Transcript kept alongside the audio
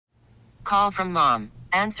Call from mom.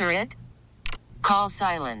 Answer it. Call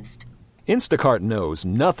silenced. Instacart knows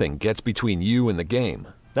nothing gets between you and the game.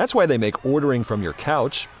 That's why they make ordering from your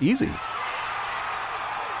couch easy.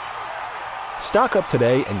 Stock up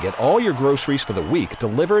today and get all your groceries for the week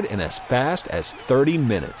delivered in as fast as 30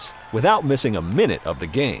 minutes without missing a minute of the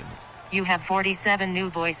game. You have 47 new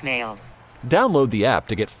voicemails. Download the app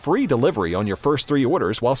to get free delivery on your first 3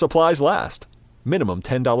 orders while supplies last. Minimum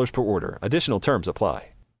 $10 per order. Additional terms apply.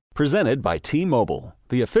 Presented by T-Mobile,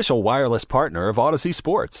 the official wireless partner of Odyssey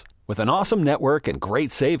Sports. With an awesome network and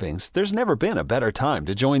great savings, there's never been a better time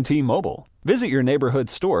to join T-Mobile. Visit your neighborhood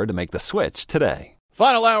store to make the switch today.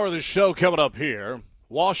 Final hour of the show coming up here.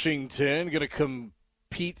 Washington going to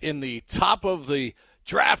compete in the top of the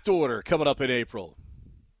draft order coming up in April.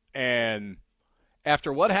 And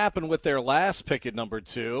after what happened with their last pick at number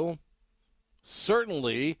 2,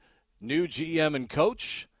 certainly new GM and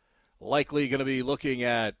coach likely going to be looking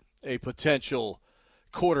at a potential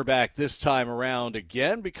quarterback this time around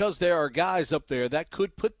again, because there are guys up there that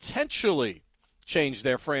could potentially change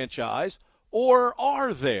their franchise, or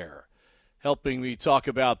are there? Helping me talk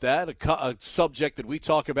about that, a subject that we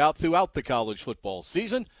talk about throughout the college football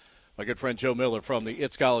season, my good friend Joe Miller from the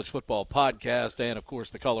It's College Football podcast, and, of course,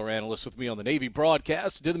 the color analyst with me on the Navy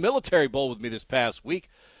broadcast, who did the Military Bowl with me this past week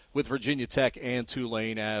with Virginia Tech and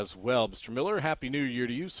Tulane as well. Mr. Miller, Happy New Year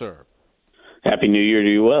to you, sir. Happy New Year to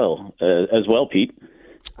you as well, Pete.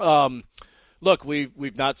 Look,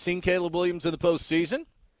 we've not seen Caleb Williams in the postseason.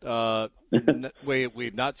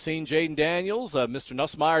 We've not seen Jaden Daniels. Mr.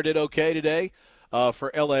 Nussmeier did okay today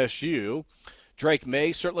for LSU. Drake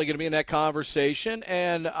May certainly going to be in that conversation,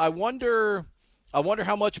 and I wonder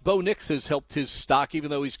how much Bo Nix has helped his stock,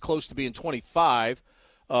 even though he's close to being 25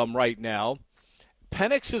 right now.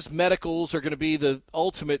 Penix's medicals are going to be the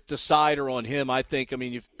ultimate decider on him, I think. I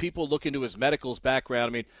mean, if people look into his medicals background,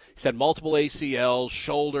 I mean, he's had multiple ACLs,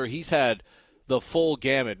 shoulder. He's had the full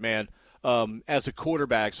gamut, man, as a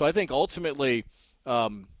quarterback. So I think ultimately,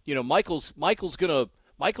 Michael's going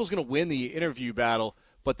to win the interview battle,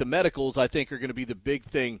 but the medicals, I think, are going to be the big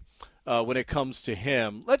thing when it comes to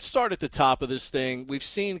him. Let's start at the top of this thing. We've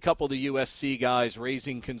seen a couple of the USC guys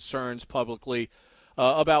raising concerns publicly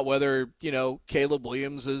about whether, Caleb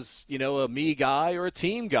Williams is, a me guy or a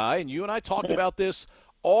team guy. And you and I talked about this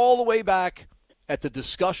all the way back at the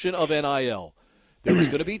discussion of NIL. There was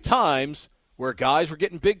going to be times where guys were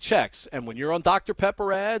getting big checks. And when you're on Dr.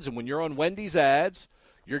 Pepper ads and when you're on Wendy's ads,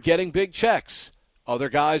 you're getting big checks. Other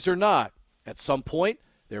guys are not. At some point,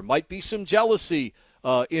 there might be some jealousy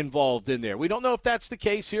involved in there. We don't know if that's the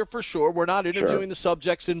case here for sure. We're not interviewing the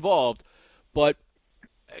subjects involved. But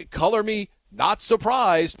color me not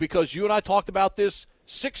surprised, because you and I talked about this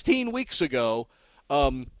 16 weeks ago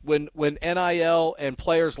when NIL and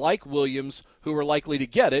players like Williams, who are likely to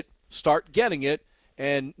get it, start getting it.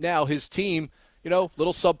 And now his team,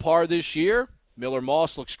 little subpar this year. Miller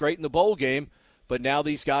Moss looks great in the bowl game. But now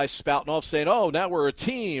these guys spouting off saying, oh, now we're a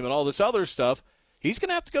team and all this other stuff. He's going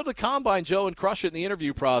to have to go to the Combine, Joe, and crush it in the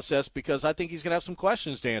interview process, because I think he's going to have some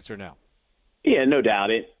questions to answer now. Yeah, no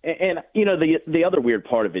doubt. The other weird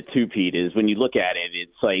part of it too, Pete, is when you look at it,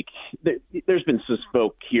 it's like there's been some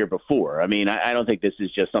smoke here before. I mean, I don't think this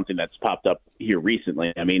is just something that's popped up here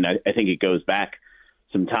recently. I mean, I think it goes back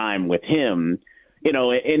some time with him,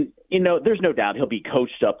 there's no doubt he'll be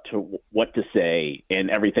coached up to what to say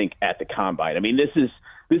and everything at the Combine. I mean, this is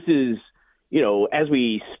as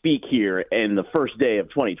we speak here in the first day of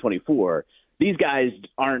 2024, these guys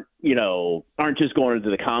aren't just going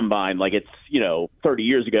into the Combine like it's, 30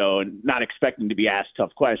 years ago and not expecting to be asked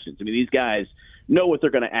tough questions. I mean, these guys know what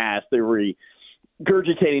they're going to ask. They're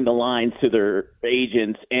regurgitating the lines to their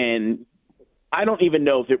agents, and I don't even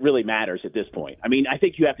know if it really matters at this point. I mean, I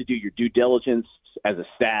think you have to do your due diligence as a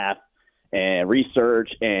staff and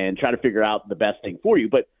research and try to figure out the best thing for you.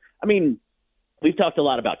 But, I mean, we've talked a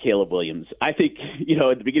lot about Caleb Williams. I think,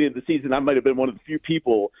 at the beginning of the season, I might have been one of the few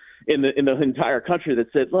people in the entire country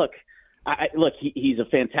that said, look, he's a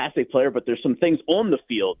fantastic player, but there's some things on the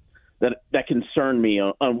field that concern me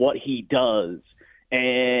on what he does.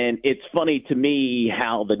 And it's funny to me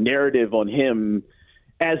how the narrative on him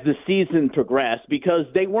as the season progressed, because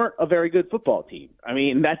they weren't a very good football team. I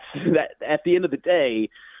mean, that at the end of the day,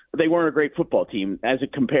 they weren't a great football team I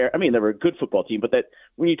mean, they were a good football team, but that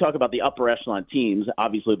when you talk about the upper echelon teams,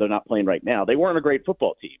 obviously they're not playing right now. They weren't a great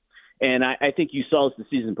football team. And I think you saw as the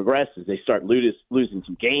season progressed, as they start losing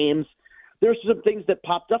some games, there's some things that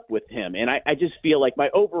popped up with him. And I just feel like my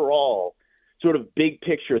overall sort of big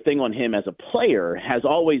picture thing on him as a player has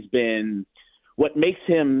always been what makes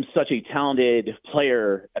him such a talented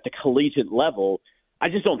player at the collegiate level. I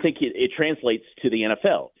just don't think it translates to the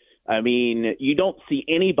NFL. I mean, you don't see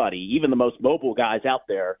anybody, even the most mobile guys out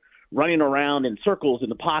there, running around in circles in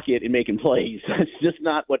the pocket and making plays. That's just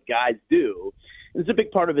not what guys do. It's a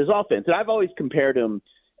big part of his offense. And I've always compared him.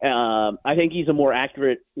 I think he's a more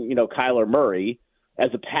accurate, Kyler Murray as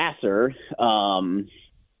a passer, and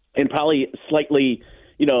probably slightly,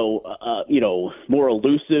 more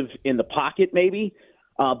elusive in the pocket maybe.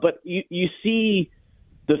 But you see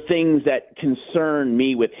the things that concern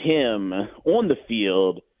me with him on the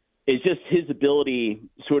field is just his ability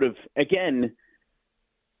sort of, again,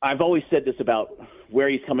 I've always said this about where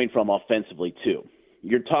he's coming from offensively too.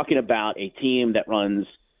 You're talking about a team that runs,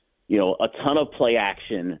 a ton of play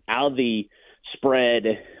action out of the spread.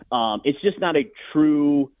 It's just not a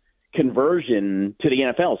true conversion to the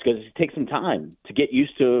NFL because it takes some time to get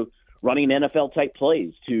used to running NFL type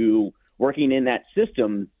plays, to working in that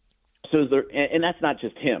system. So and that's not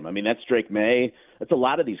just him. I mean, that's Drake May. That's a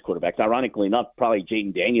lot of these quarterbacks. Ironically enough, probably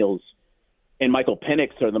Jaden Daniels and Michael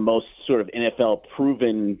Penix are the most sort of NFL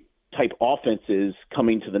proven type offenses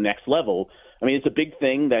coming to the next level. I mean, it's a big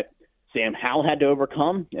thing that Sam Howell had to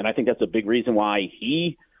overcome, and I think that's a big reason why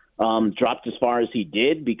he dropped as far as he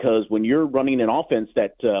did, because when you're running an offense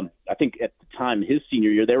that I think at the time, his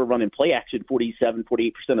senior year, they were running play action 47,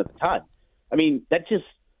 48% of the time. I mean,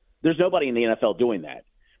 there's nobody in the NFL doing that.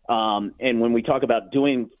 And when we talk about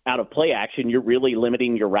doing out of play action, you're really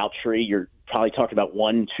limiting your route tree. You're probably talking about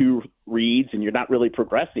 1-2 reads, and you're not really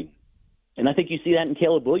progressing. And I think you see that in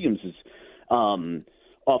Caleb Williams'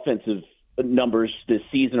 offensive numbers this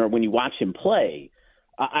season, or when you watch him play.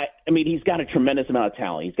 I mean, he's got a tremendous amount of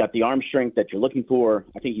talent. He's got the arm strength that you're looking for.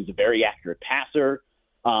 I think he's a very accurate passer.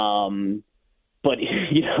 But,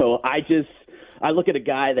 I look at a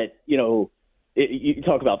guy that, you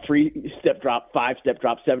talk about 3-step drop, 5-step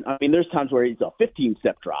drop, 7. I mean, there's times where he's a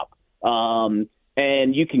 15-step drop.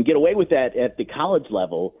 And you can get away with that at the college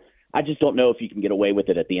level. I just don't know if you can get away with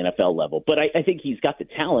it at the NFL level. But I think he's got the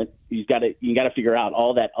talent. You got to figure out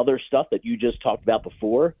all that other stuff that you just talked about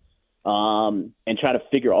before, and try to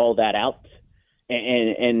figure all that out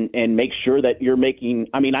and make sure that you're making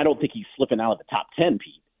 – I mean, I don't think he's slipping out of the top 10,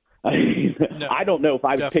 Pete. I mean, no, I don't know if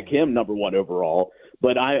I would pick him number 1 overall,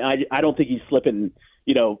 but I don't think he's slipping,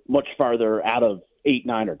 much farther out of 8,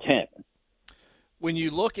 9, or 10. When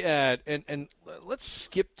you look at – and let's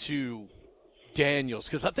skip to – Daniels,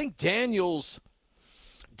 because I think Daniels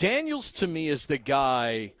to me is the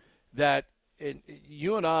guy that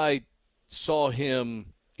you and I saw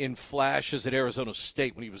him in flashes at Arizona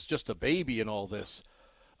State when he was just a baby and all this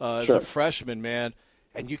as a freshman, man.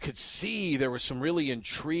 And you could see there were some really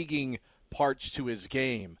intriguing parts to his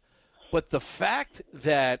game. But the fact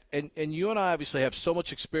that, and you and I obviously have so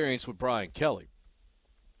much experience with Brian Kelly,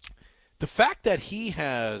 the fact that he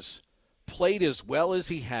has played as well as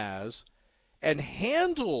he has and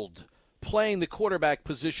handled playing the quarterback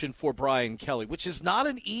position for Brian Kelly, which is not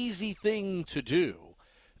an easy thing to do.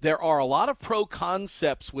 There are a lot of pro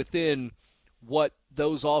concepts within what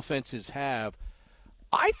those offenses have.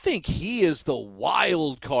 I think he is the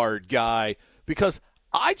wild card guy because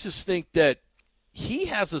I just think that he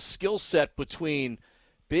has a skill set between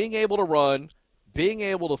being able to run, being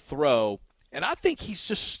able to throw, and I think he's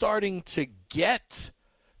just starting to get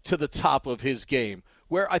to the top of his game,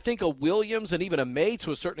 where I think a Williams and even a May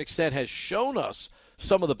to a certain extent has shown us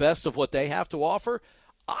some of the best of what they have to offer.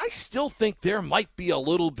 I still think there might be a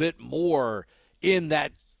little bit more in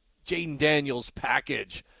that Jaden Daniels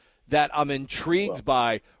package that I'm intrigued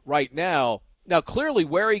by right now. Now, clearly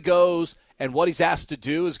where he goes and what he's asked to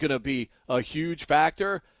do is going to be a huge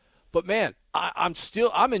factor. But, man,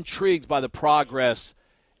 I'm intrigued by the progress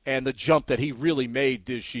and the jump that he really made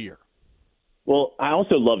this year. Well, I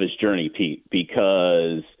also love his journey, Pete,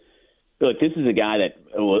 because, look, this is a guy that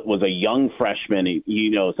was a young freshman.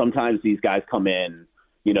 Sometimes these guys come in,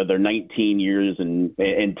 they're 19 years and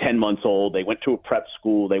 10 months old. They went to a prep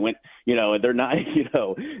school. They went, they're not,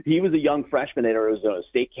 he was a young freshman at Arizona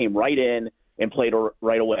State, came right in and played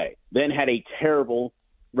right away. Then had a terrible,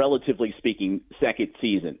 relatively speaking, second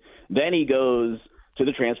season. Then he goes to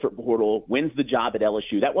the transfer portal, wins the job at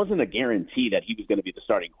LSU. That wasn't a guarantee that he was going to be the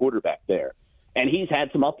starting quarterback there. And he's had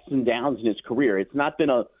some ups and downs in his career. It's not been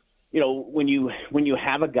when you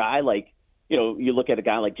have a guy like, you look at a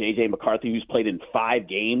guy like J.J. McCarthy who's played in 5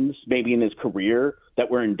 games maybe in his career that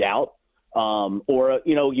were in doubt, or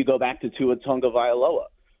you go back to Tua Tagovailoa,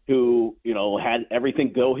 who, had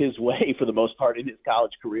everything go his way for the most part in his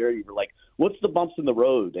college career. You were like, what's the bumps in the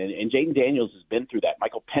road? And Jaden Daniels has been through that.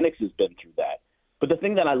 Michael Penix has been through that. But the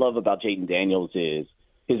thing that I love about Jaden Daniels is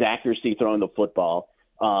his accuracy throwing the football.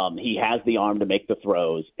 He has the arm to make the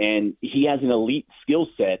throws, and he has an elite skill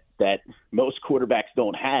set that most quarterbacks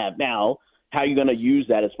don't have. Now, how are you going to use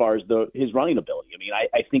that as far as his running ability? I mean,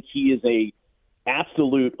 I think he is a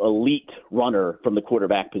absolute elite runner from the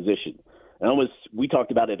quarterback position. And we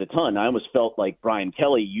talked about it a ton. I almost felt like Brian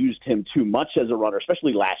Kelly used him too much as a runner,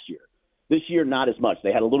 especially last year. This year, not as much.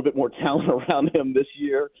 They had a little bit more talent around him this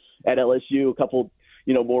year at LSU, a couple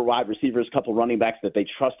more wide receivers, a couple running backs that they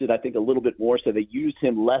trusted, I think, a little bit more. So they used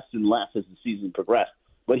him less and less as the season progressed.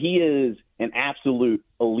 But he is an absolute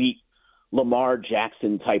elite Lamar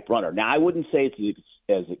Jackson type runner. Now, I wouldn't say it's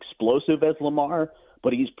as explosive as Lamar,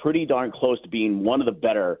 but he's pretty darn close to being one of the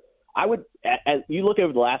better. As you look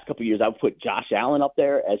over the last couple of years, I would put Josh Allen up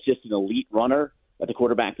there as just an elite runner at the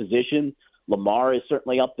quarterback position. Lamar is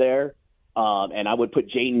certainly up there. And I would put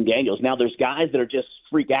Jaden Daniels. Now, there's guys that are just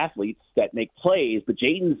freak athletes that make plays, but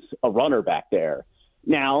Jaden's a runner back there.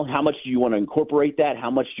 Now, how much do you want to incorporate that? How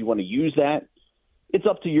much do you want to use that? It's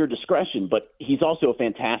up to your discretion, but he's also a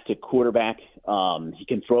fantastic quarterback. He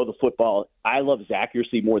can throw the football. I love his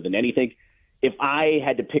accuracy more than anything. If I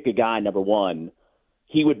had to pick a guy, number one,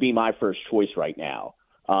 he would be my first choice right now,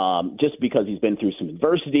 just because he's been through some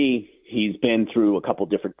adversity. He's been through a couple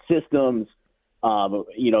different systems.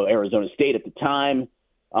 Arizona State at the time,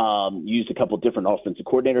 used a couple different offensive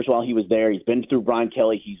coordinators while he was there. He's been through Brian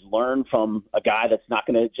Kelly. He's learned from a guy that's not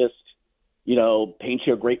going to just, paint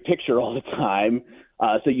you a great picture all the time.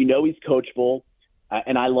 So he's coachable.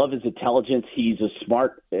 And I love his intelligence. He's a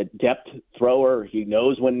smart, adept thrower. He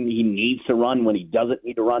knows when he needs to run, when he doesn't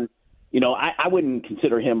need to run. I wouldn't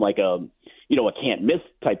consider him like a can't miss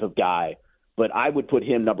type of guy. But I would put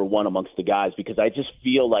him number one amongst the guys because I just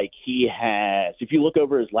feel like he has, if you look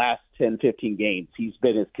over his last 10, 15 games, he's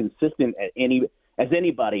been as consistent as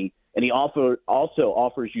anybody, and he also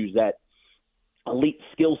offers you that elite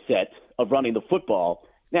skill set of running the football.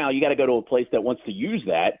 Now, you got to go to a place that wants to use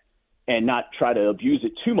that and not try to abuse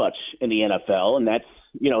it too much in the NFL, and that's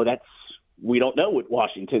we don't know what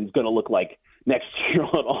Washington's going to look like next year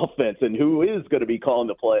on offense and who is going to be calling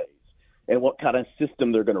the plays and what kind of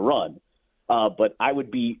system they're going to run. But I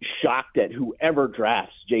would be shocked at whoever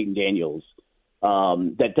drafts Jaden Daniels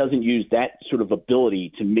that doesn't use that sort of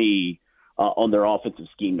ability to me on their offensive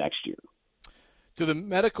scheme next year. Do the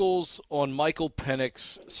medicals on Michael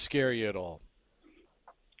Penix scare you at all?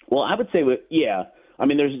 Well, I would say, yeah. I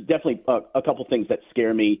mean, there's definitely a couple things that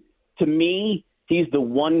scare me. To me, he's the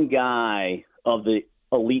one guy of the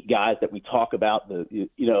elite guys that we talk about,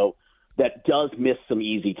 that does miss some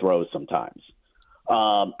easy throws sometimes.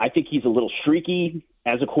 I think he's a little streaky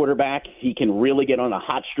as a quarterback. He can really get on a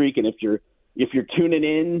hot streak, and if you're tuning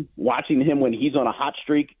in, watching him when he's on a hot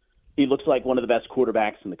streak, he looks like one of the best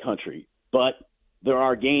quarterbacks in the country. But there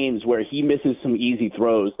are games where he misses some easy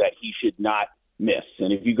throws that he should not miss.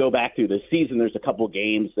 And if you go back through the season, there's a couple of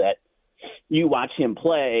games that you watch him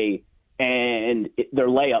play, and they're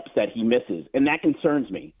layups that he misses, and that concerns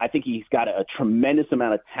me. I think he's got a tremendous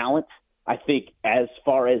amount of talent. I think as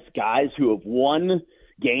far as guys who have won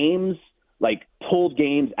games, like pulled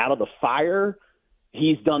games out of the fire,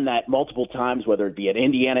 he's done that multiple times, whether it be at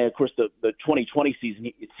Indiana. Of course, the 2020 season,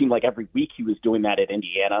 it seemed like every week he was doing that at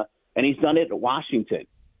Indiana, and he's done it at Washington.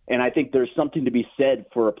 And I think there's something to be said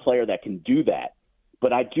for a player that can do that.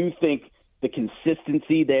 But I do think the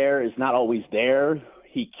consistency there is not always there.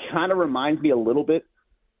 He kind of reminds me a little bit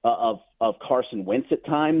of Carson Wentz at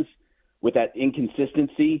times with that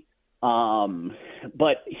inconsistency.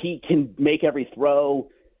 But he can make every throw.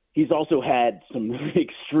 He's also had some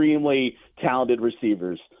extremely talented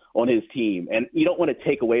receivers on his team. And you don't want to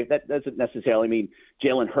take away – that doesn't necessarily mean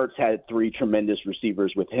Jalen Hurts had 3 tremendous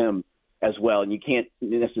receivers with him as well. And you can't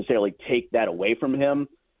necessarily take that away from him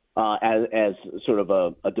as sort of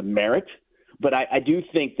a demerit. But I do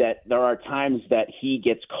think that there are times that he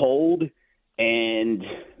gets cold, and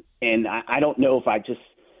I don't know if I just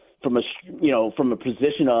 – from a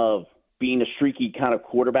position of being a streaky kind of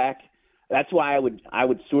quarterback, that's why I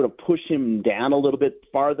would sort of push him down a little bit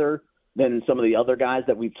farther than some of the other guys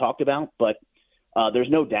that we've talked about. But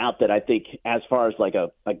there's no doubt that I think as far as like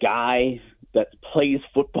a guy that plays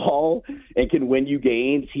football and can win you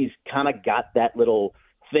games, he's kind of got that little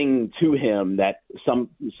thing to him that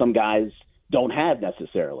some guys don't have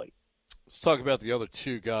necessarily. Let's talk about the other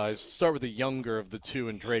two guys. Start with the younger of the two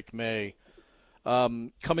in Drake May.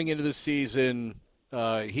 Coming into the season,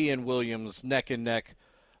 he and Williams neck and neck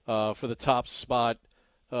for the top spot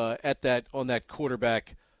on that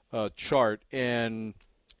quarterback chart, and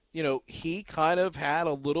he kind of had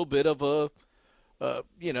a little bit of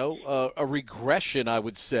a regression, I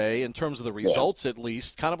would say, in terms of the results, at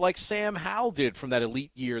least, kind of like Sam Howell did from that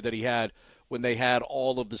elite year that he had when they had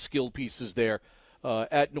all of the skill pieces there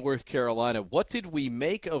at North Carolina. What did we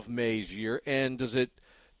make of May's year, and does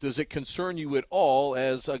it concern you at all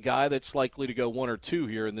as a guy that's likely to go 1 or 2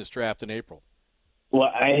 here in this draft in April? Well,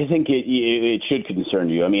 I think it should concern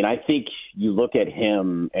you. I mean, I think you look at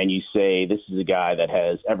him and you say this is a guy that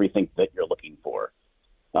has everything that you're looking for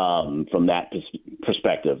from that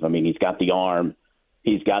perspective. I mean, he's got the arm.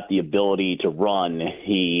 He's got the ability to run.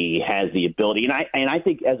 He has the ability. And I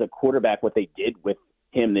think as a quarterback, what they did with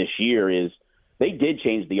him this year is they did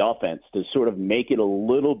change the offense to sort of make it a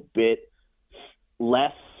little bit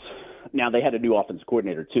less. Now, they had a new offensive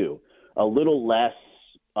coordinator, too. A little less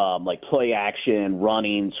like play action,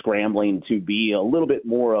 running, scrambling, to be a little bit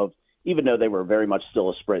more of, even though they were very much still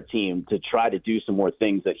a spread team, to try to do some more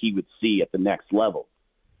things that he would see at the next level.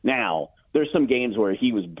 Now, there's some games where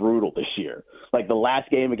he was brutal this year. Like the last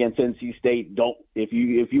game against NC State, if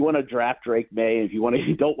you want to draft Drake May, if you want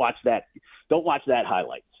to, don't watch that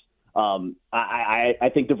highlights. I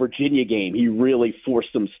think the Virginia game, he really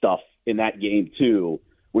forced some stuff in that game too,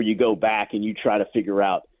 where you go back and you try to figure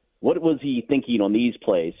out what was he thinking on these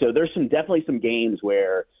plays. So there's definitely some games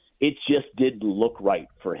where it just didn't look right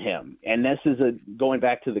for him. And this is going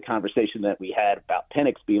back to the conversation that we had about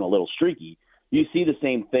Penix being a little streaky. You see the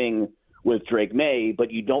same thing with Drake May,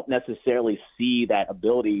 but you don't necessarily see that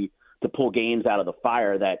ability to pull games out of the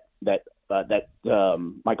fire that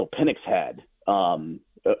Michael Penix had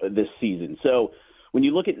this season. So when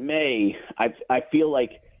you look at May, I feel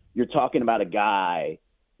like you're talking about a guy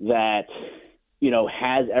that,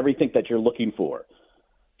 has everything that you're looking for.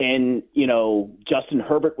 And, Justin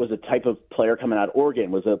Herbert was a type of player coming out of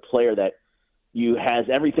Oregon, was a player that has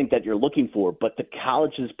everything that you're looking for, but the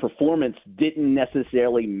college's performance didn't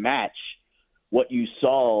necessarily match what you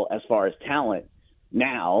saw as far as talent.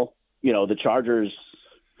 Now, the Chargers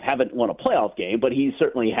haven't won a playoff game, but he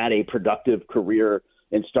certainly had a productive career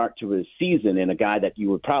and start to his season, and a guy that you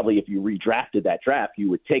would probably, if you redrafted that draft, you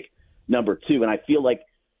would take number 2. And I feel like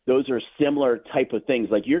those are similar type of things.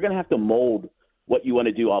 Like, you're going to have to mold what you want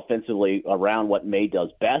to do offensively around what May does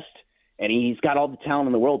best. And he's got all the talent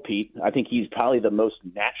in the world, Pete. I think he's probably the most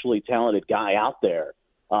naturally talented guy out there.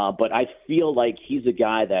 But I feel like he's a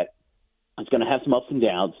guy that is going to have some ups and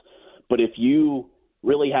downs. But if you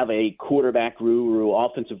really have a quarterback guru,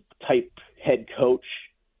 offensive type head coach,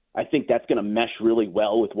 I think that's going to mesh really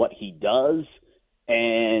well with what he does.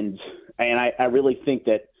 And I really think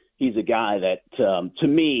that he's a guy that, to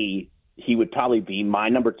me, he would probably be my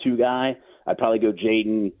number 2 guy. I'd probably go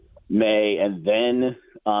Jaden, May, and then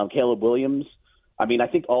Caleb Williams. I mean, I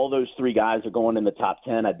think all those 3 guys are going in the top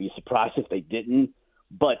 10. I'd be surprised if they didn't.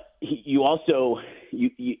 But it's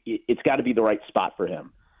got to be the right spot for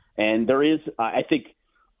him. And there is, I think,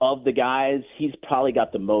 of the guys, he's probably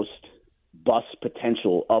got the most bust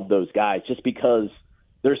potential of those guys, just because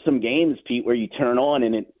there's some games, Pete, where you turn on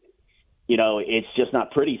and it's just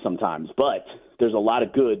not pretty sometimes. But there's a lot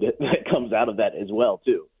of good that comes out of that as well,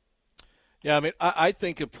 too. Yeah, I mean, I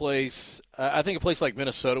think a place like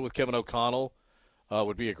Minnesota with Kevin O'Connell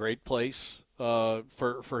would be a great place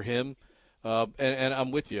for him. And I'm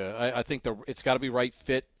with you. I think it's got to be right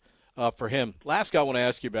fit for him. Last guy I want to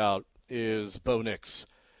ask you about is Bo Nix.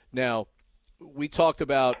 Now, we talked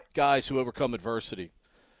about guys who overcome adversity.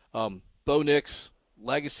 Bo Nix,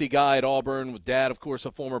 legacy guy at Auburn, with dad, of course,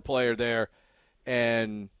 a former player there.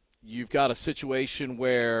 And you've got a situation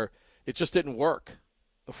where it just didn't work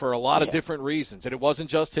for a lot of different reasons. And it wasn't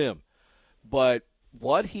just him. But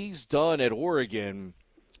what he's done at Oregon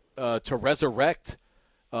to resurrect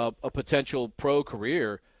a potential pro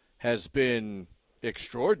career has been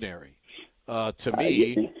extraordinary to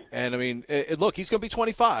me. And, I mean, look, he's going to be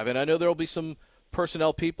 25, and I know there will be some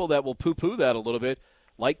personnel people that will poo-poo that a little bit,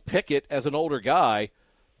 like Pickett as an older guy.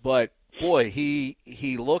 But, boy,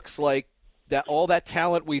 he looks like that all that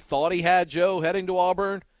talent we thought he had, Joe, heading to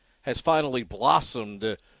Auburn, has finally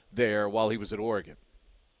blossomed there while he was at Oregon.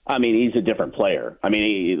 I mean, he's a different player. I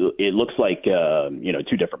mean, it looks like,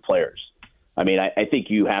 2 different players. I mean, I think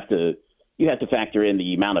you have to factor in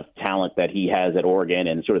the amount of talent that he has at Oregon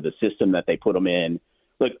and sort of the system that they put him in.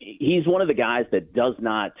 Look, he's one of the guys that does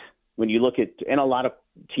not, when you look at, and a lot of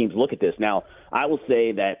teams look at this. Now, I will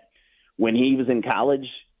say that when he was in college,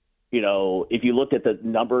 if you looked at the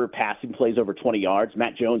number of passing plays over 20 yards,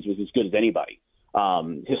 Matt Jones was as good as anybody,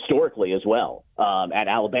 historically as well, at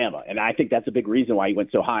Alabama. And I think that's a big reason why he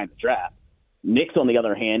went so high in the draft. Nix, on the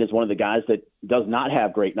other hand, is one of the guys that does not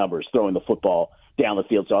have great numbers throwing the football down the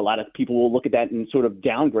field. So a lot of people will look at that and sort of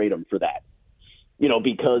downgrade him for that,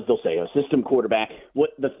 because they'll say a system quarterback.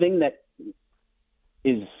 The thing that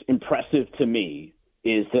is impressive to me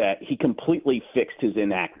is that he completely fixed his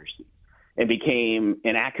inaccuracy. and became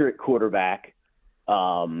an accurate quarterback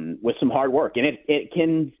with some hard work. And it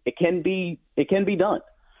can be done.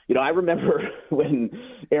 You know, I remember when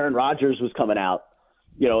Aaron Rodgers was coming out,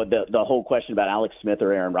 you know, the whole question about Alex Smith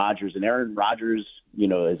or Aaron Rodgers. And Aaron Rodgers, you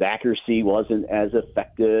know, his accuracy wasn't as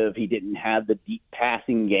effective. He didn't have the deep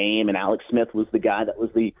passing game. And Alex Smith was the guy that was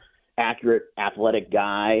the accurate, athletic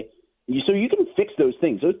guy. So you can fix those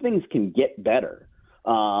things. Those things can get better.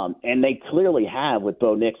 And they clearly have with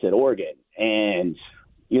Bo Nix at Oregon. And,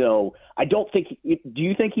 you know, I don't think – do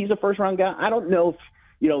you think he's a first-round guy? I don't know if,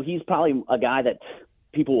 you know, he's probably a guy that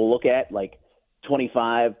people will look at like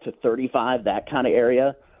 25 to 35, that kind of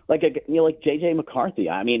area. Like, you know, like J.J. McCarthy.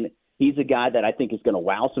 I mean, he's a guy that I think is going to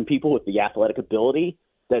wow some people with the athletic ability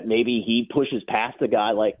that maybe he pushes past a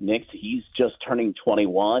guy like Nix. He's just turning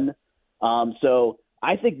 21. So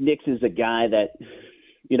I think Nix is a guy that,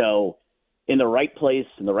 you know, in the right place,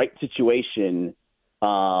 in the right situation,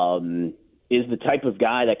 is the type of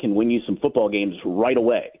guy that can win you some football games right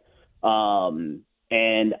away. And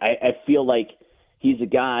I feel like he's a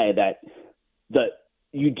guy that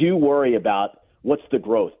you do worry about what's the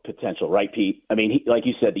growth potential, right, Pete? I mean, like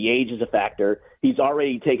you said, the age is a factor. He's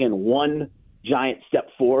already taken one giant step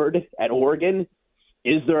forward at Oregon.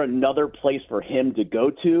 Is there another place for him to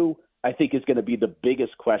go to? I think is going to be the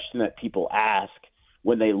biggest question that people ask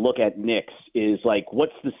when they look at Nix is like,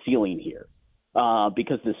 what's the ceiling here?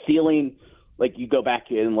 Because the ceiling, like you go back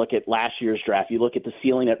and look at last year's draft, you look at the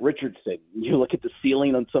ceiling at Richardson, you look at the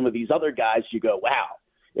ceiling on some of these other guys, you go, wow,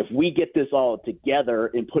 if we get this all together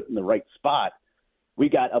and put in the right spot, we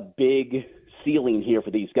got a big ceiling here for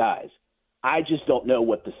these guys. I just don't know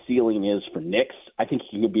what the ceiling is for Nix. I think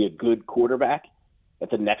he can be a good quarterback at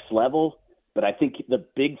the next level, but I think the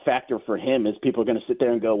big factor for him is people are going to sit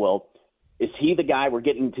there and go, well, is he the guy we're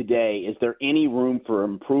getting today? Is there any room for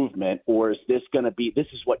improvement, or is this going to be, this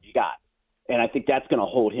is what you got? And I think that's going to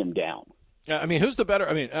hold him down. Yeah, I mean, who's the better?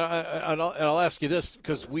 I mean, and I'll ask you this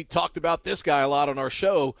because we talked about this guy a lot on our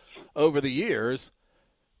show over the years.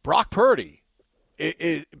 Brock Purdy,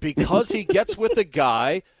 because he gets with a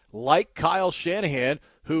guy like Kyle Shanahan,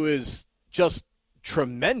 who is just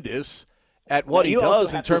tremendous at what he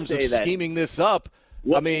does in terms of scheming this up.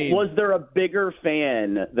 Was there a bigger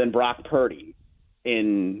fan than Brock Purdy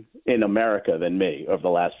in America than me over the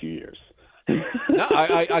last few years? No,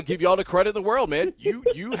 I give you all the credit in the world, man.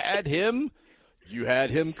 You had him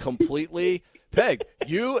completely pegged.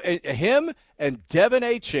 Him and Devin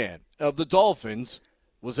Achane of the Dolphins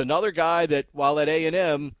was another guy that while at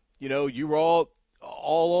A&M, you know, you were all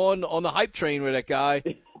on the hype train with that guy,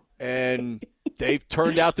 and they've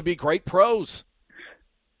turned out to be great pros.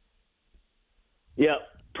 Yeah,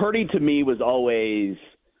 Purdy was always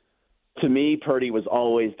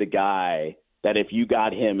the guy that if you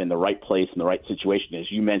got him in the right place, in the right situation, as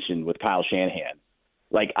you mentioned with Kyle Shanahan,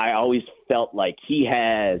 like I always felt like he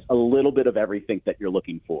has a little bit of everything that you're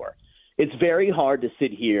looking for. It's very hard to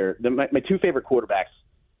sit here. My two favorite quarterbacks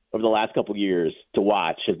over the last couple of years to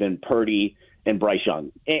watch have been Purdy and Bryce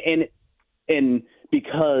Young. And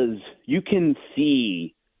because you can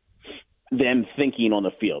see them thinking on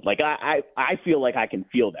the field. Like I feel like I can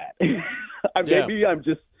feel that. Maybe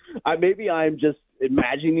I'm just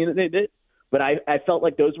imagining it. But I felt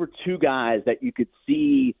like those were two guys that you could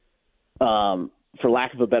see, for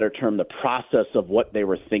lack of a better term, the process of what they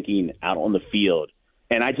were thinking out on the field.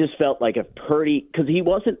 And I just felt like if Purdy, because he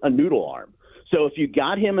wasn't a noodle arm. So if you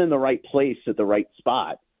got him in the right place at the right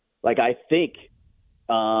spot, like I think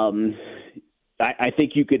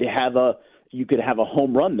you could have a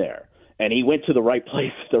home run there. And he went to the right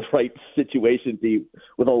place, the right situation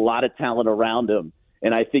with a lot of talent around him.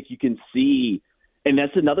 And I think you can see, and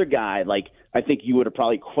that's another guy, like I think you would have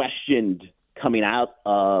probably questioned coming out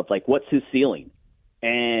of, like, what's his ceiling?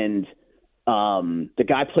 And the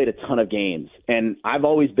guy played a ton of games. And I've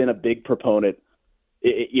always been a big proponent.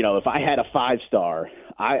 You know, if I had a 5-star,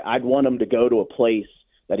 I'd want him to go to a place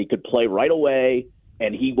that he could play right away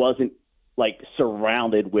and he wasn't, like,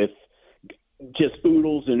 surrounded with just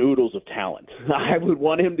oodles and oodles of talent. I would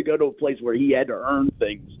want him to go to a place where he had to earn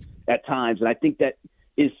things at times. And I think that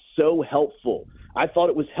is so helpful. I thought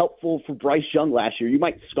it was helpful for Bryce Young last year. You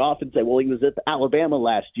might scoff and say, well, he was at Alabama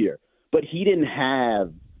last year, but he didn't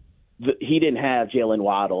have Jalen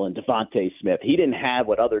Waddle and Devontae Smith. He didn't have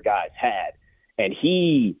what other guys had. And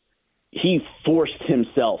he forced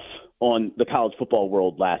himself on the college football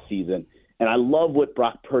world last season. And I love what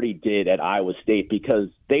Brock Purdy did at Iowa State because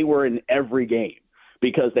they were in every game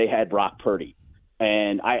because they had Brock Purdy.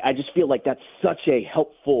 And I just feel like that's such a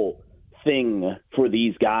helpful thing for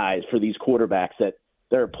these guys, for these quarterbacks, that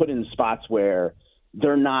they're put in spots where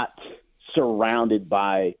they're not surrounded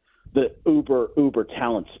by the uber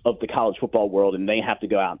talents of the college football world, and they have to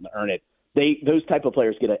go out and earn it. Those type of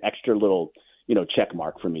players get an extra little, check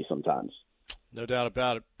mark from me sometimes. No doubt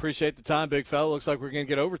about it. Appreciate the time, big fella. Looks like we're going to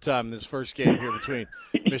get overtime in this first game here between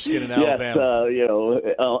Michigan and Alabama. Yes,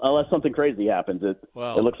 unless something crazy happens, it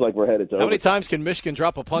looks like we're headed to How many times can Michigan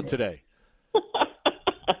drop a punt today?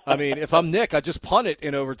 I mean, if I'm Nick, I just punt it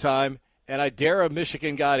in overtime, and I dare a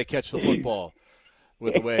Michigan guy to catch the football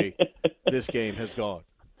with the way this game has gone.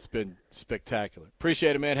 It's been spectacular.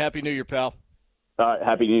 Appreciate it, man. Happy New Year, pal. All right,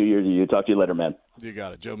 Happy New Year to you. Talk to you later, man. You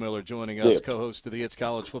got it. Joe Miller joining us, co-host of the It's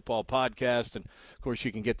College Football podcast. And, of course,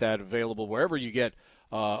 you can get that available wherever you get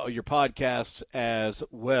your podcasts as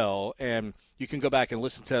well. And you can go back and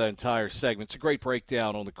listen to that entire segment. It's a great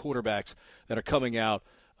breakdown on the quarterbacks that are coming out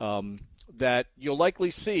that you'll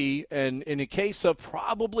likely see. And in the case of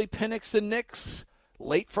probably Penix and Nix,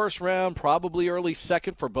 late first round, probably early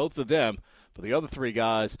second for both of them. For the other three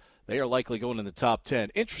guys, they are likely going in the top 10.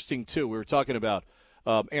 Interesting, too, we were talking about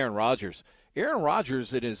Aaron Rodgers. Aaron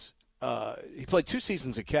Rodgers, he played 2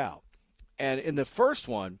 seasons at Cal. And in the first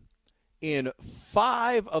one, in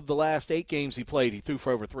 5 of the last 8 games he played, he threw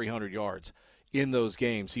for over 300 yards in those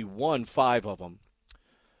games. He won 5 of them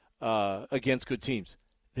against good teams.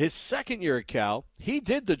 His second year at Cal, he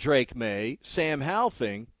did the Drake May, Sam Howell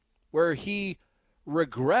thing, where he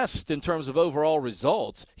regressed in terms of overall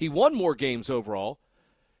results. He won more games overall.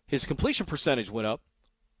 His completion percentage went up,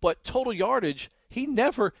 but total yardage, he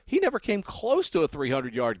never came close to a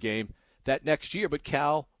 300-yard game that next year, but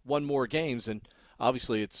Cal won more games, and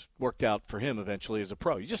obviously it's worked out for him eventually as a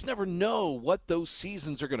pro. You just never know what those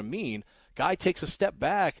seasons are going to mean. Guy takes a step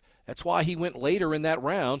back. That's why he went later in that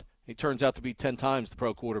round. He turns out to be 10 times the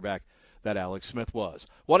pro quarterback that Alex Smith was.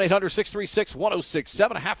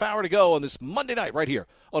 1-800-636-1067, a half hour to go on this Monday night right here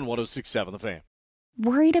on 106.7 The Fan.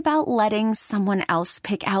 Worried about letting someone else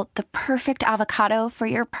pick out the perfect avocado for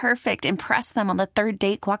your perfect impress them on the third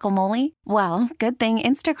date guacamole? Well, good thing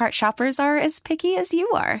Instacart shoppers are as picky as you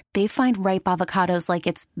are. They find ripe avocados like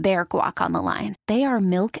it's their guac on the line. They are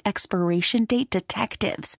milk expiration date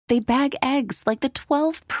detectives. They bag eggs like the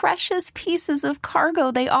 12 precious pieces of cargo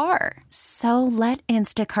they are. So let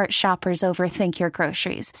Instacart shoppers overthink your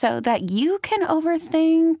groceries so that you can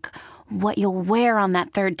overthink what you'll wear on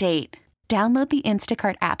that third date. Download the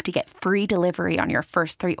Instacart app to get free delivery on your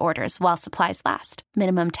first 3 orders while supplies last.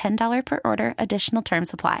 Minimum $10 per order. Additional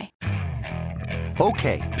terms apply.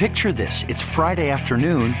 Okay, picture this. It's Friday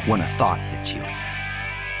afternoon when a thought hits you.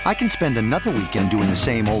 I can spend another weekend doing the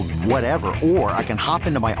same old whatever, or I can hop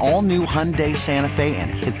into my all-new Hyundai Santa Fe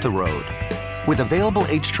and hit the road. With available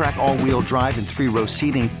H-Track all-wheel drive and 3-row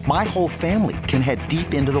seating, my whole family can head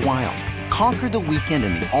deep into the wild. Conquer the weekend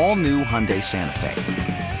in the all-new Hyundai Santa Fe.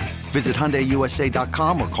 Visit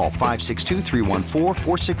HyundaiUSA.com or call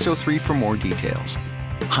 562-314-4603 for more details.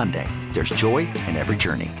 Hyundai, there's joy in every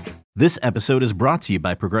journey. This episode is brought to you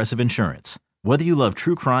by Progressive Insurance. Whether you love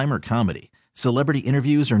true crime or comedy, celebrity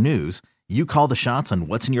interviews or news, you call the shots on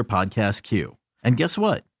what's in your podcast queue. And guess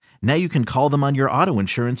what? Now you can call them on your auto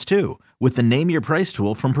insurance too with the Name Your Price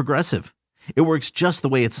tool from Progressive. It works just the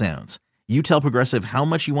way it sounds. You tell Progressive how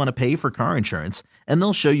much you want to pay for car insurance, and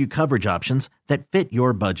they'll show you coverage options that fit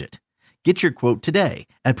your budget. Get your quote today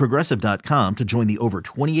at Progressive.com to join the over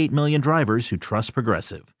 28 million drivers who trust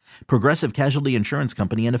Progressive. Progressive Casualty Insurance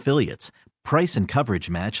Company and Affiliates. Price and coverage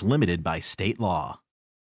match limited by state law.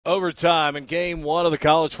 Overtime in Game 1 of the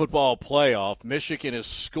college football playoff. Michigan has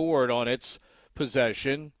scored on its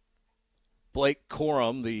possession. Blake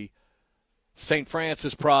Corum, the St.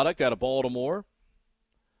 Francis product out of Baltimore,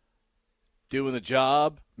 doing the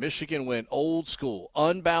job. Michigan went old school,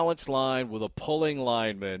 unbalanced line with a pulling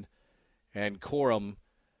lineman, and Corum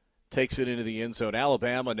takes it into the end zone.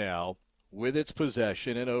 Alabama now with its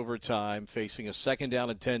possession in overtime, facing a 2nd down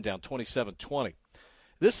and 10, down 27-20.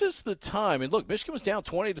 This is the time, and look, Michigan was down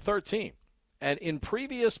 20-13, and in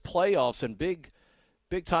previous playoffs and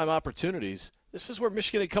big-time opportunities, this is where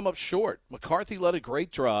Michigan had come up short. McCarthy led a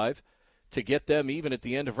great drive to get them even at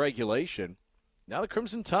the end of regulation. Now the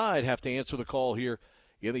Crimson Tide have to answer the call here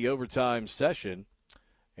in the overtime session.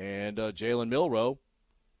 And Jalen Milroe,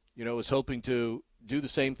 is hoping to do the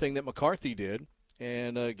same thing that McCarthy did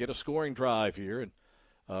and get a scoring drive here. And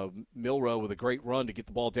Milroe with a great run to get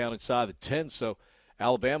the ball down inside the 10. So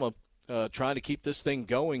Alabama trying to keep this thing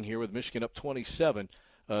going here with Michigan up 27-20.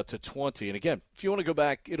 And again, if you want to go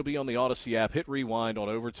back, it'll be on the Odyssey app. Hit rewind on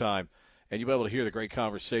overtime, and you'll be able to hear the great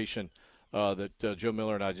conversation that Joe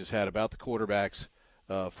Miller and I just had about the quarterbacks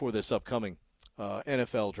for this upcoming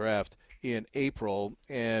NFL draft in April.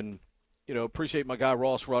 And, appreciate my guy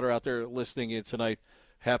Ross Rutter out there listening in tonight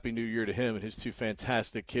Happy New Year to him and his two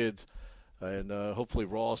fantastic kids. And hopefully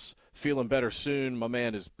Ross feeling better soon. My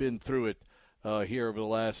man has been through it here over the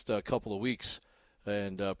last couple of weeks,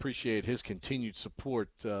 and appreciate his continued support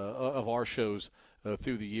of our shows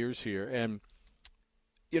through the years here. And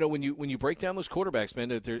when you break down those quarterbacks,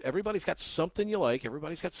 man, everybody's got something you like.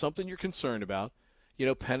 Everybody's got something you're concerned about.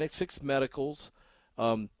 Penix medicals.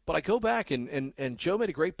 But I go back, and Joe made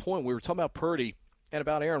a great point. We were talking about Purdy and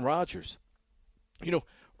about Aaron Rodgers.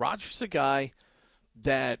 Rodgers is a guy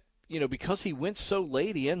that, because he went so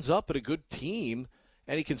late, he ends up at a good team,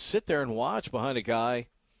 and he can sit there and watch behind a guy,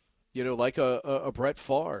 like a Brett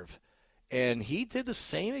Favre. And he did the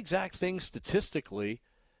same exact thing statistically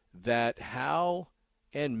that Howe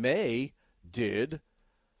and May did,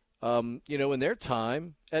 in their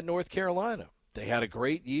time at North Carolina. They had a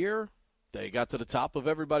great year. They got to the top of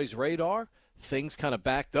everybody's radar. Things kind of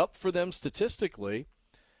backed up for them statistically.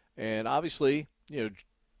 And obviously,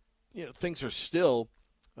 things are still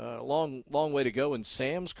a long way to go in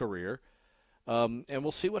Sam's career. And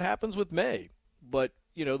we'll see what happens with May. But,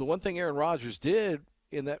 the one thing Aaron Rodgers did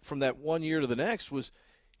from that 1 year to the next was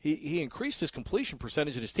he increased his completion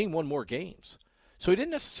percentage and his team won more games. So he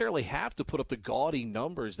didn't necessarily have to put up the gaudy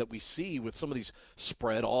numbers that we see with some of these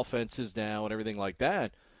spread offenses now and everything like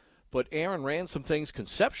that. But Aaron ran some things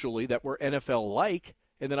conceptually that were NFL-like,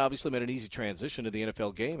 and then obviously made an easy transition to the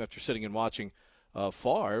NFL game after sitting and watching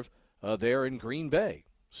Favre there in Green Bay.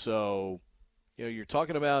 So, you're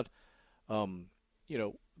talking about,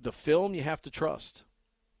 the film you have to trust.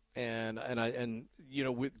 And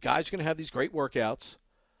guys are going to have these great workouts.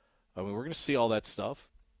 I mean, we're going to see all that stuff.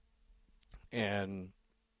 And,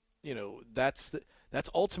 that's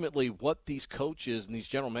ultimately what these coaches and these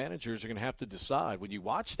general managers are going to have to decide. When you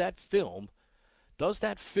watch that film, does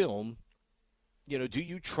that film, do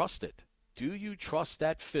you trust it? Do you trust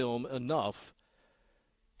that film enough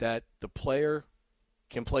that the player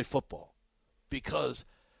can play football? Because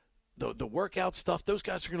the workout stuff, those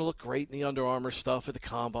guys are going to look great in the Under Armour stuff at the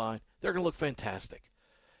Combine. They're going to look fantastic.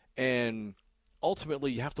 And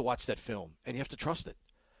ultimately, you have to watch that film, and you have to trust it.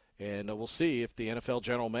 And we'll see if the NFL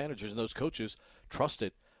general managers and those coaches trust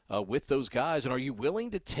it with those guys. And are you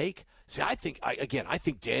willing to take – see, I think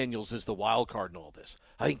Daniels is the wild card in all this.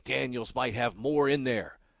 I think Daniels might have more in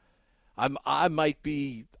there. I might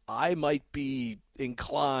be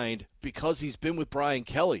inclined because he's been with Brian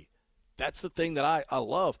Kelly. That's the thing that I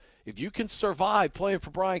love. If you can survive playing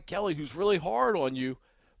for Brian Kelly, who's really hard on you,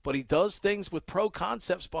 but he does things with pro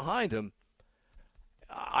concepts behind him,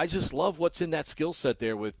 I just love what's in that skill set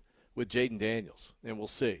there with Jaden Daniels, and we'll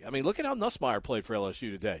see. I mean, look at how Nussmeier played for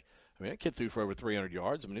LSU today. I mean, that kid threw for over 300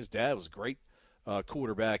 yards. I mean, his dad was a great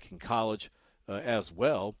quarterback in college as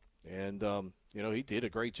well, and, he did a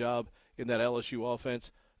great job in that LSU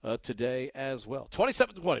offense today as well.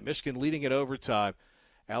 27-20, Michigan leading at overtime.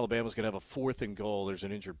 Alabama's going to have a 4th and goal. There's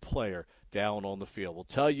an injured player down on the field. We'll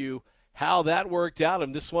tell you how that worked out,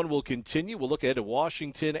 and this one will continue. We'll look ahead to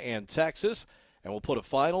Washington and Texas, and we'll put a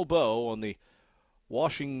final bow on the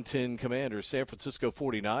Washington Commanders, San Francisco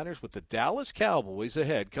 49ers, with the Dallas Cowboys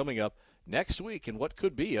ahead coming up next week in what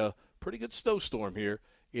could be a pretty good snowstorm here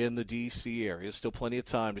in the D.C. area. Still plenty of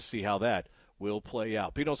time to see how that will play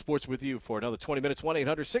out. Pete on Sports with you for another 20 minutes,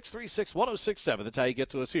 1-800-636-1067. That's how you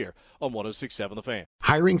get to us here on 106.7 The Fan.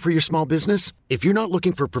 Hiring for your small business? If you're not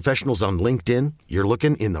looking for professionals on LinkedIn, you're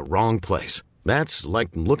looking in the wrong place. That's like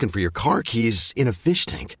looking for your car keys in a fish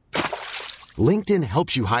tank. LinkedIn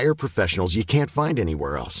helps you hire professionals you can't find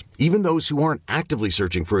anywhere else, even those who aren't actively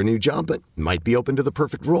searching for a new job but might be open to the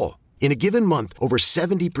perfect role. In a given month, over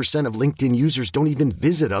 70% of LinkedIn users don't even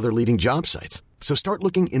visit other leading job sites. So start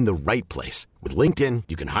looking in the right place. With LinkedIn,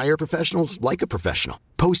 you can hire professionals like a professional.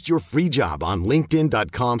 Post your free job on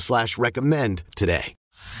linkedin.com/recommend today.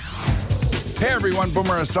 Hey everyone,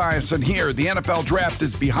 Boomer Esiason here. The NFL Draft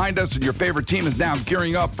is behind us and your favorite team is now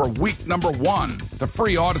gearing up for week number 1. The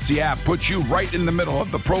free Odyssey app puts you right in the middle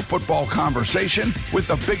of the pro football conversation with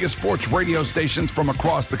the biggest sports radio stations from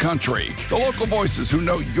across the country. The local voices who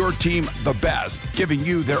know your team the best, giving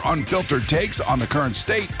you their unfiltered takes on the current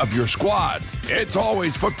state of your squad. It's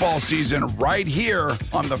always football season right here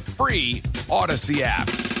on the free Odyssey app.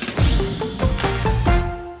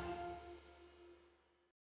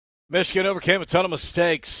 Michigan overcame a ton of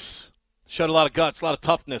mistakes, showed a lot of guts, a lot of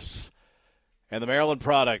toughness. And the Maryland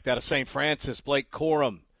product out of St. Francis, Blake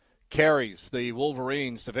Corum, carries the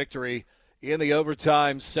Wolverines to victory in the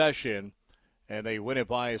overtime session. And they win it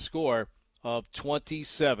by a score of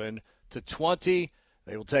 27-20.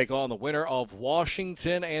 They will take on the winner of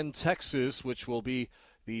Washington and Texas, which will be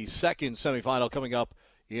the second semifinal coming up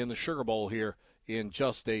in the Sugar Bowl here in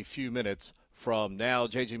just a few minutes from now.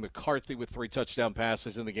 J.J. McCarthy with 3 touchdown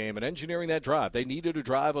passes in the game and engineering that drive. They needed a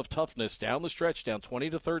drive of toughness down the stretch, down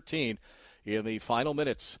 20-13 in the final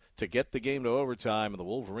minutes to get the game to overtime, and the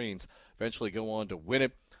Wolverines eventually go on to win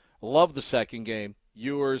it. Love the second game.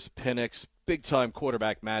 Ewers, Penix, big-time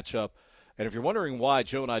quarterback matchup. And if you're wondering why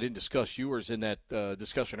Joe and I didn't discuss Ewers in that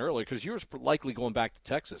discussion earlier, because Ewers likely going back to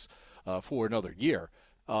Texas for another year.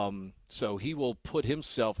 So he will put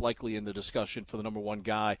himself likely in the discussion for the number 1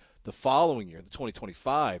 guy the following year, the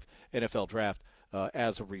 2025 NFL draft,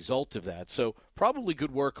 as a result of that. So probably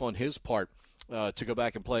good work on his part to go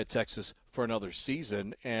back and play at Texas for another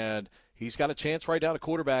season. And he's got a chance right now to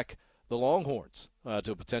quarterback the Longhorns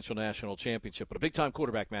to a potential national championship. But a big-time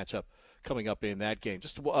quarterback matchup coming up in that game.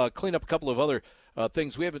 Just to clean up a couple of other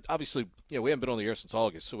things. We haven't, obviously, we haven't been on the air since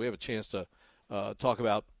August, so we have a chance to talk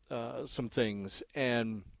about some things.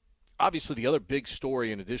 And obviously the other big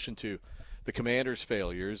story in addition to the Commanders'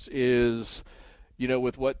 failures is,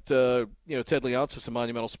 with what, Ted Leonsis and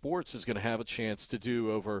Monumental Sports is going to have a chance to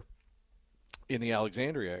do over in the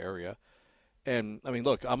Alexandria area. And,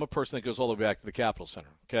 look, I'm a person that goes all the way back to the Capitol Center,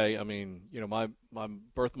 okay? My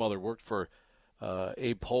birth mother worked for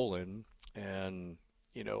Abe Poland, and,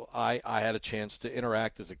 I had a chance to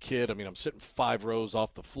interact as a kid. I'm sitting 5 rows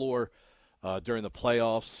off the floor during the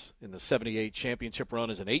playoffs in the 78 championship run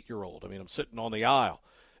as an 8-year-old. I'm sitting on the aisle,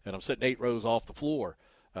 and I'm sitting 8 rows off the floor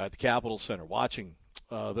at the Capitol Center watching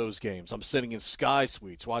those games. I'm sitting in Sky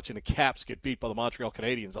Suites watching the Caps get beat by the Montreal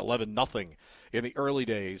Canadiens 11-0 in the early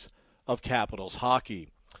days of Capitals hockey.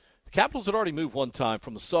 The Capitals had already moved one time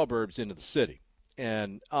from the suburbs into the city,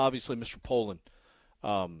 and obviously Mr. Poland,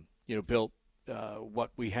 built what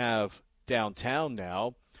we have downtown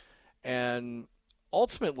now, and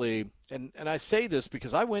ultimately, and I say this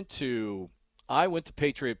because I went to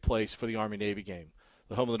Patriot Place for the Army-Navy game,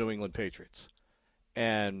 the home of the New England Patriots,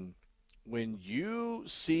 and when you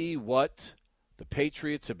see what the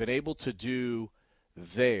Patriots have been able to do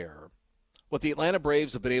there, what the Atlanta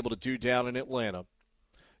Braves have been able to do down in Atlanta,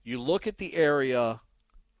 you look at the area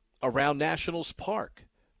around Nationals Park,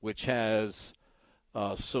 which has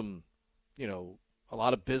some, a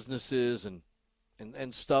lot of businesses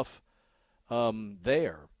and stuff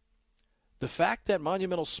there. The fact that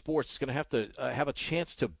Monumental Sports is going to have to have a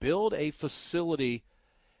chance to build a facility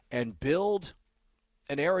and build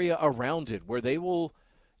an area around it where they will,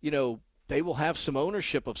 they will have some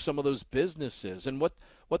ownership of some of those businesses. And what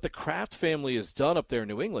the Kraft family has done up there in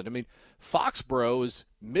New England. Foxborough is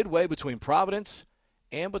midway between Providence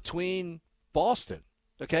and between Boston,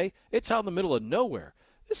 okay? It's out in the middle of nowhere.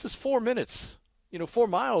 This is 4 minutes, 4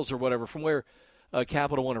 miles or whatever from where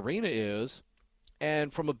Capital One Arena is.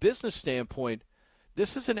 And from a business standpoint,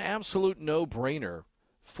 this is an absolute no-brainer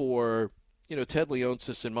for, Ted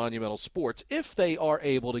Leonsis and Monumental Sports if they are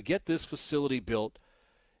able to get this facility built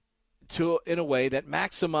in a way that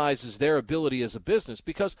maximizes their ability as a business,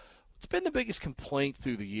 because it's been the biggest complaint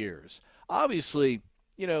through the years. Obviously,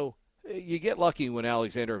 you get lucky when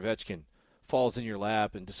Alexander Ovechkin falls in your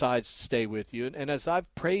lap and decides to stay with you. And as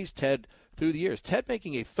I've praised Ted through the years, Ted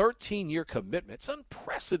making a 13-year commitment, it's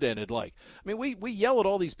unprecedented. We yell at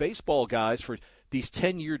all these baseball guys for these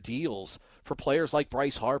 10-year deals for players like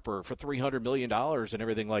Bryce Harper for $300 million and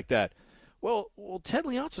everything like that. Well, Ted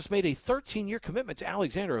Leonsis made a 13-year commitment to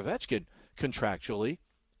Alexander Ovechkin contractually,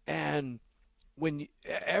 and when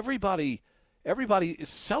everybody is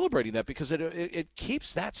celebrating that because it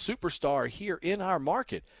keeps that superstar here in our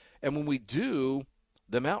market. And when we do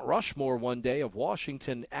the Mount Rushmore one day of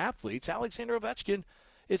Washington athletes, Alexander Ovechkin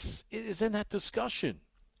is in that discussion,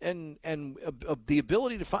 and the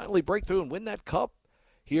ability to finally break through and win that cup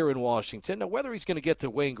here in Washington. Now, whether he's going to get to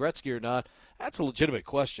Wayne Gretzky or not, that's a legitimate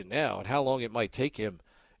question now, and how long it might take him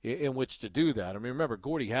in which to do that. Remember,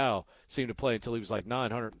 Gordie Howe seemed to play until he was like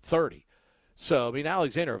 930. So,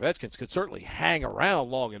 Alexander Ovechkin could certainly hang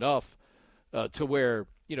around long enough to where,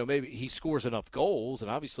 maybe he scores enough goals, and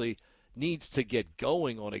obviously needs to get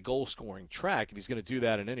going on a goal-scoring track if he's going to do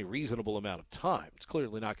that in any reasonable amount of time. It's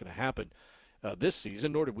clearly not going to happen this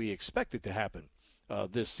season, nor did we expect it to happen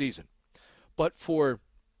this season. But for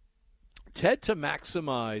Ted to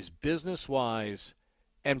maximize business-wise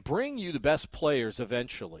and bring you the best players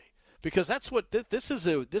eventually, because that's what this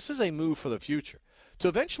is a move for the future, to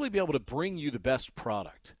eventually be able to bring you the best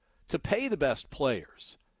product, to pay the best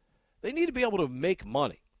players. They need to be able to make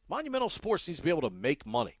money. Monumental Sports needs to be able to make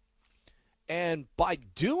money. And by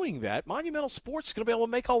doing that, Monumental Sports is going to be able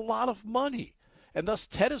to make a lot of money. And thus,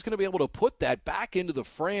 Ted is going to be able to put that back into the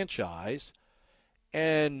franchise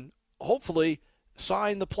and hopefully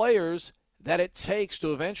sign the players that it takes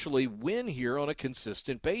to eventually win here on a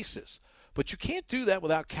consistent basis. But you can't do that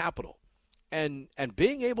without capital. And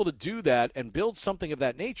being able to do that and build something of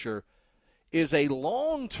that nature is a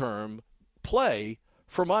long-term play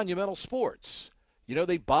for Monumental Sports.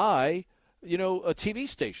 They buy, a TV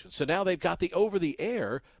station. So now they've got the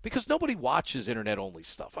over-the-air because nobody watches internet-only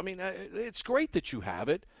stuff. I mean, it's great that you have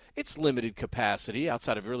it. It's limited capacity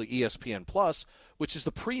outside of really ESPN Plus, which is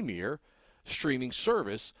the premier streaming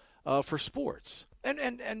service for sports.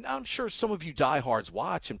 And I'm sure some of you diehards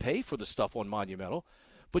watch and pay for the stuff on Monumental,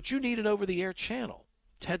 but you need an over-the-air channel.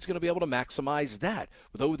 Ted's going to be able to maximize that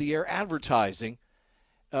with over-the-air advertising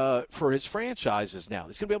for his franchises now.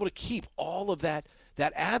 He's going to be able to keep all of that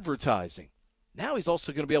advertising. Now he's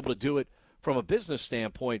also going to be able to do it from a business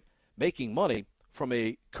standpoint, making money from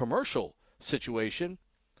a commercial situation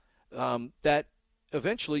that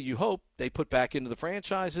eventually you hope they put back into the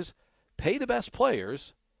franchises, pay the best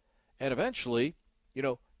players, and eventually,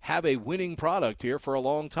 have a winning product here for a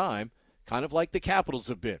long time, kind of like the Capitals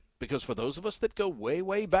have been. Because for those of us that go way,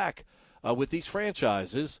 way back with these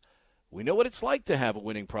franchises, we know what it's like to have a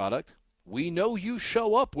winning product. We know you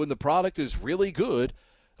show up when the product is really good.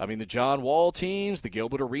 I mean, the John Wall teams, the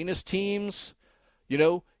Gilbert Arenas teams,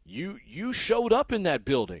 you showed up in that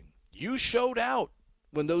building. You showed out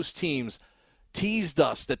when those teams teased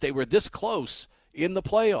us that they were this close in the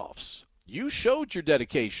playoffs. You showed your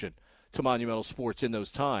dedication to Monumental Sports in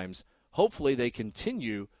those times. Hopefully they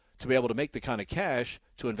continue to be able to make the kind of cash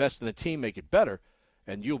to invest in the team, make it better,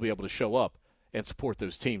 and you'll be able to show up and support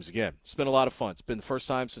those teams again. It's been a lot of fun. It's been the first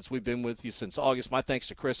time since we've been with you since August. My thanks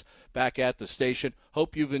to Chris back at the station.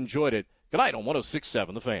 Hope you've enjoyed it. Good night on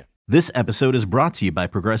 106.7 The Fan. This episode is brought to you by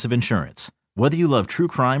Progressive Insurance. Whether you love true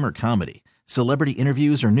crime or comedy, celebrity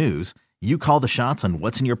interviews or news, you call the shots on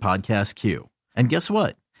what's in your podcast queue. And guess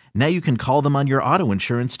what? Now you can call them on your auto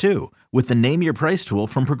insurance too with the Name Your Price tool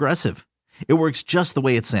from Progressive. It works just the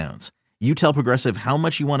way it sounds. You tell Progressive how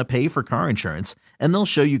much you want to pay for car insurance, and they'll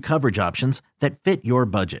show you coverage options that fit your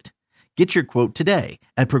budget. Get your quote today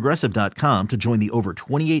at Progressive.com to join the over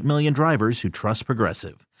 28 million drivers who trust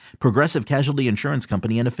Progressive. Progressive Casualty Insurance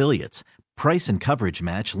Company and Affiliates. Price and coverage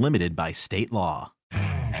match limited by state law.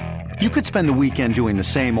 You could spend the weekend doing the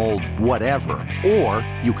same old whatever, or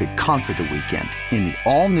you could conquer the weekend in the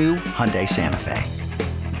all-new Hyundai Santa Fe.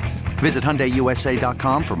 Visit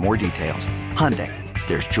HyundaiUSA.com for more details. Hyundai,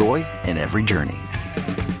 there's joy in every journey.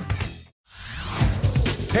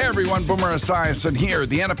 Hey everyone, Boomer Esiason here.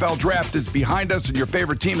 The NFL Draft is behind us and your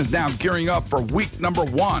favorite team is now gearing up for week number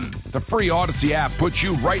 1. The free Odyssey app puts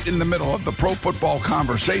you right in the middle of the pro football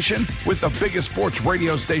conversation with the biggest sports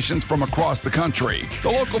radio stations from across the country.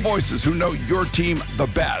 The local voices who know your team the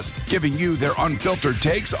best, giving you their unfiltered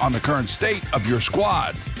takes on the current state of your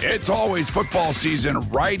squad. It's always football season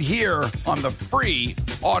right here on the free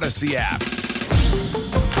Odyssey app.